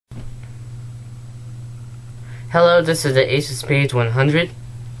Hello, this is the Ace of Spades 100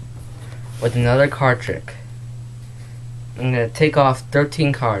 with another card trick. I'm going to take off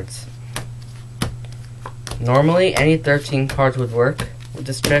 13 cards. Normally, any 13 cards would work with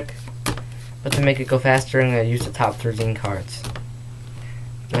this trick, but to make it go faster, I'm going to use the top 13 cards.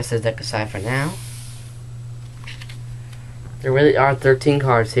 Let's set the deck aside for now. There really are 13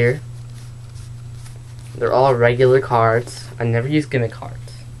 cards here. They're all regular cards. I never use gimmick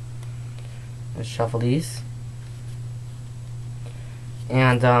cards. Let's shuffle these.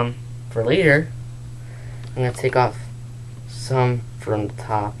 And for later, I'm going to take off some from the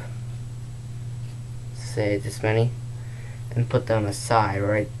top, say this many, and put them aside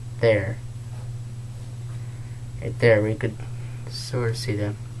right there. Right there, where you could sort of see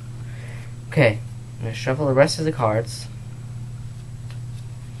them. Okay, I'm going to shuffle the rest of the cards.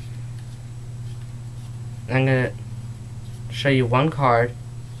 I'm going to show you one card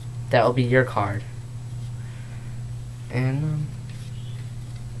that will be your card. And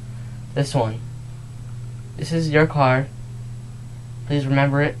this one. This is your card. Please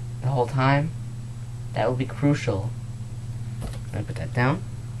remember it the whole time. That will be crucial. I'm going to put that down.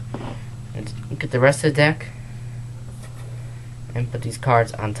 And get the rest of the deck and put these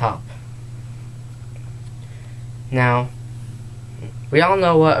cards on top. Now, we all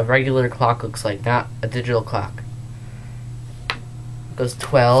know what a regular clock looks like, not a digital clock. It goes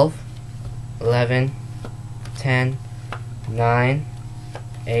 12, 11, 10, 9,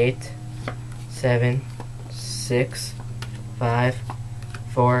 8, 7, 6, 5,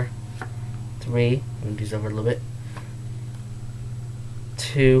 4, 3, move these over a little bit,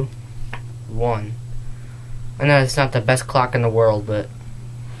 2, 1. I know it's not the best clock in the world, but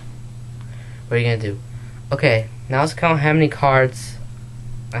what are you going to do? Okay, now let's count how many cards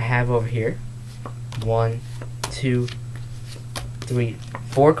I have over here. 1, 2, 3,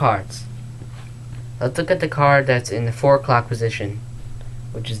 4 cards. Let's look at the card that's in the 4 o'clock position,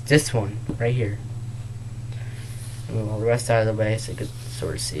 which is this one right here. Move all the rest out of the way so you can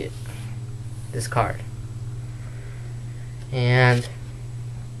sort of see it. This card. And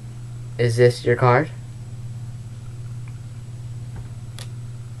is this your card?